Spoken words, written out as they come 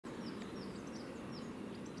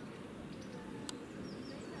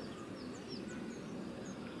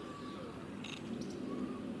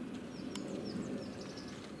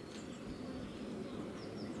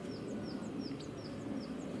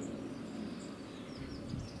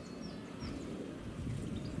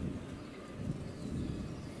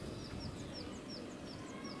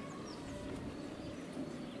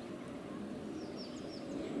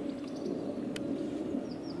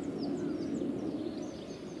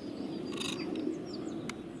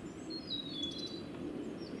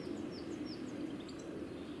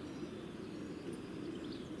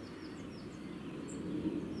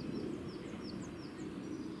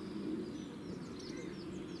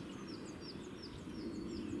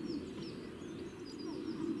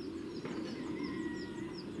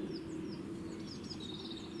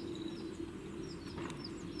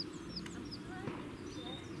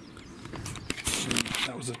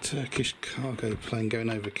a Turkish cargo plane going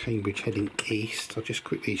over Cambridge heading east. I'll just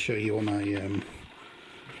quickly show you on a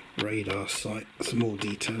radar site some more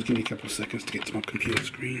details. Give me a couple of seconds to get to my computer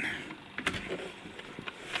screen.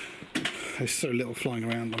 There's so little flying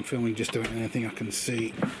around, I'm filming just doing anything I can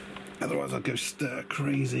see, otherwise I'll go stir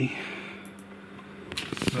crazy.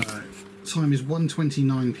 So, time is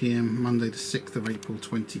 1:29 PM, Monday the 6th of April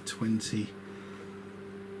 2020.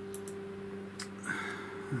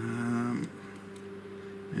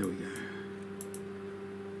 There we go.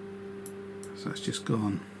 So that's just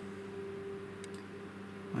gone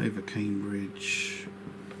over Cambridge.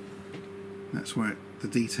 That's where the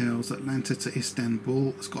details, Atlanta to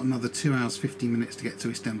Istanbul. It's got another 2 hours 50 minutes to get to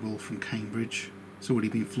Istanbul from Cambridge. It's already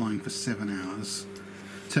been flying for 7 hours.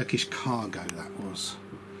 Turkish cargo that was,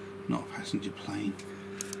 not a passenger plane.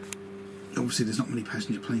 Obviously there's not many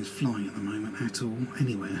passenger planes flying at the moment at all,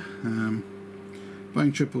 anywhere.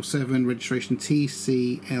 Boeing 777, registration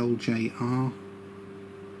TC LJR,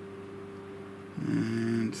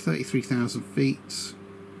 and 33,000 feet,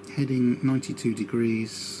 heading 92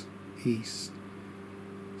 degrees east,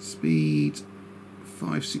 speed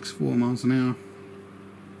 564 miles an hour,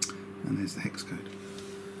 and there's the hex code.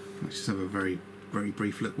 Let's just have a very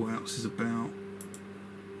brief look what else is about.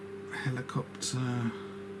 Helicopter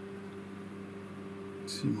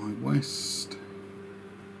to my west.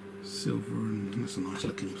 Silver, and that's a nice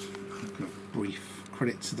looking brief.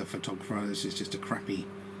 Credit to the photographer, this is just a crappy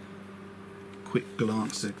quick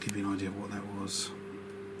glance to give you an idea of what that was.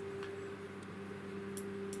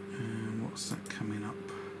 And what's that coming up?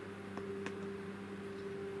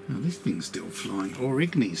 Oh, this thing's still flying.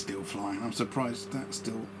 Origny's still flying. I'm surprised that's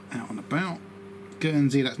still out and about.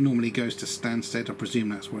 Guernsey, that normally goes to Stansted. I presume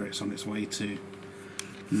that's where it's on its way to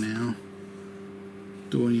now.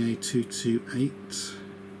 Dornier 228.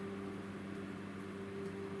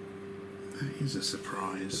 That is a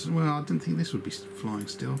surprise. Well, I didn't think this would be flying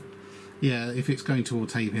still. Yeah, if it's going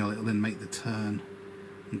towards Hayhill, it'll then make the turn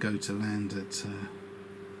and go to land at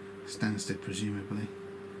Stansted, presumably.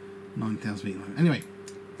 9,000 feet. Anyway,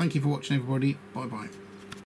 thank you for watching, everybody. Bye bye.